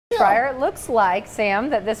Breyer, it looks like,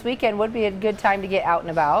 Sam, that this weekend would be a good time to get out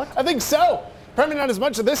and about. I think so. Probably not as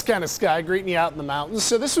much of this kind of sky greeting you out in the mountains.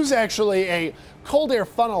 So this was actually a cold air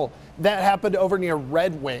funnel that happened over near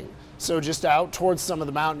Red Wing. So just out towards some of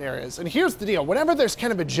the mountain areas. And here's the deal. Whenever there's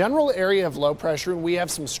kind of a general area of low pressure and we have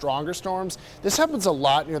some stronger storms, this happens a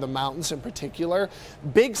lot near the mountains in particular.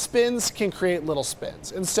 Big spins can create little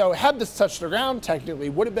spins. And so had this touched the ground, technically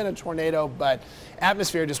would have been a tornado, but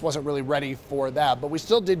atmosphere just wasn't really ready for that. But we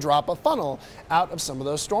still did drop a funnel out of some of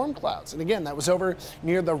those storm clouds. And again, that was over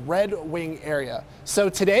near the Red Wing area. So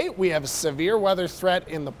today we have a severe weather threat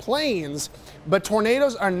in the plains, but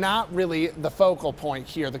tornadoes are not really the focal point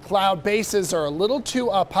here. The cloud bases are a little too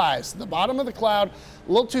up high, so the bottom of the cloud a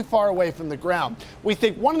little too far away from the ground. We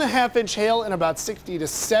think 1.5-inch hail and about 60 to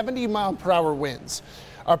 70 mile-per-hour winds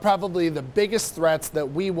are probably the biggest threats that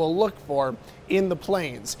we will look for in the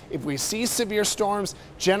plains. If we see severe storms,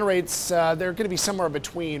 they're going to be somewhere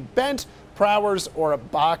between Bent, Prowers, or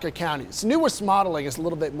Baca counties. Newest modeling is a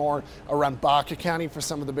little bit more around Baca County for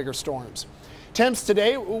some of the bigger storms. Temps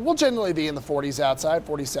today will generally be in the 40s outside,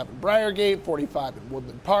 47 Briargate, 45 in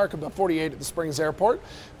Woodland Park, about 48 at the Springs Airport,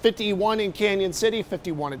 51 in Canyon City,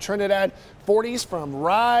 51 in Trinidad, 40s from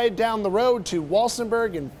right down the road to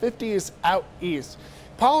Walsenburg, and 50s out east.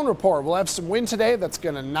 Pollen report, we'll have some wind today that's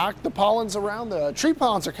going to knock the pollens around. The tree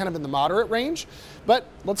pollens are kind of in the moderate range, but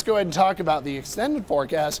let's go ahead and talk about the extended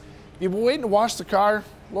forecast. If you've been waiting to wash the car,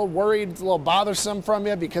 a little worried, it's a little bothersome from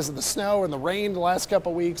you because of the snow and the rain the last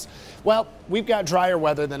couple weeks. Well, we've got drier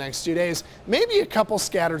weather the next 2 days, maybe a couple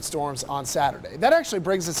scattered storms on Saturday. That actually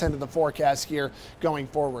brings us into the forecast here going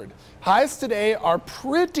forward. Highs today are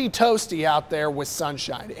pretty toasty out there with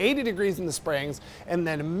sunshine, 80 degrees in the Springs and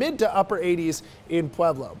then mid to upper 80s in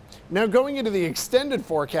Pueblo. Now going into the extended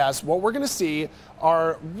forecast, what we're going to see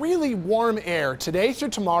are really warm air today through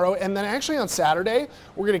tomorrow, and then actually on Saturday,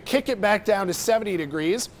 we're going to kick it back down to 70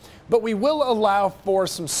 degrees. But we will allow for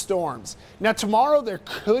some storms. Now tomorrow there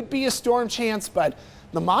could be a storm chance, but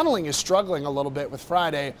the modeling is struggling a little bit with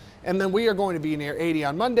Friday, and then we are going to be near 80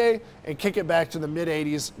 on Monday and kick it back to the mid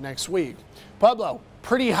 80s next week. Pueblo,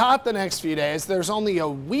 pretty hot the next few days. There's only a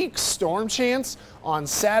weak storm chance on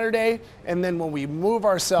Saturday, and then when we move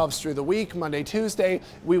ourselves through the week, Monday, Tuesday,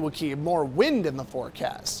 we will keep more wind in the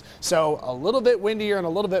forecast. So a little bit windier and a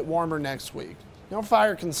little bit warmer next week. No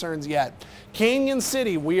fire concerns yet. Canyon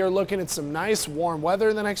City, we are looking at some nice warm weather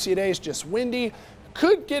in the next few days, just windy.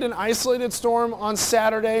 Could get an isolated storm on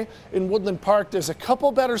Saturday in Woodland Park. There's a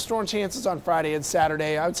couple better storm chances on Friday and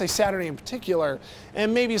Saturday. I would say Saturday in particular,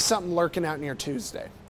 and maybe something lurking out near Tuesday.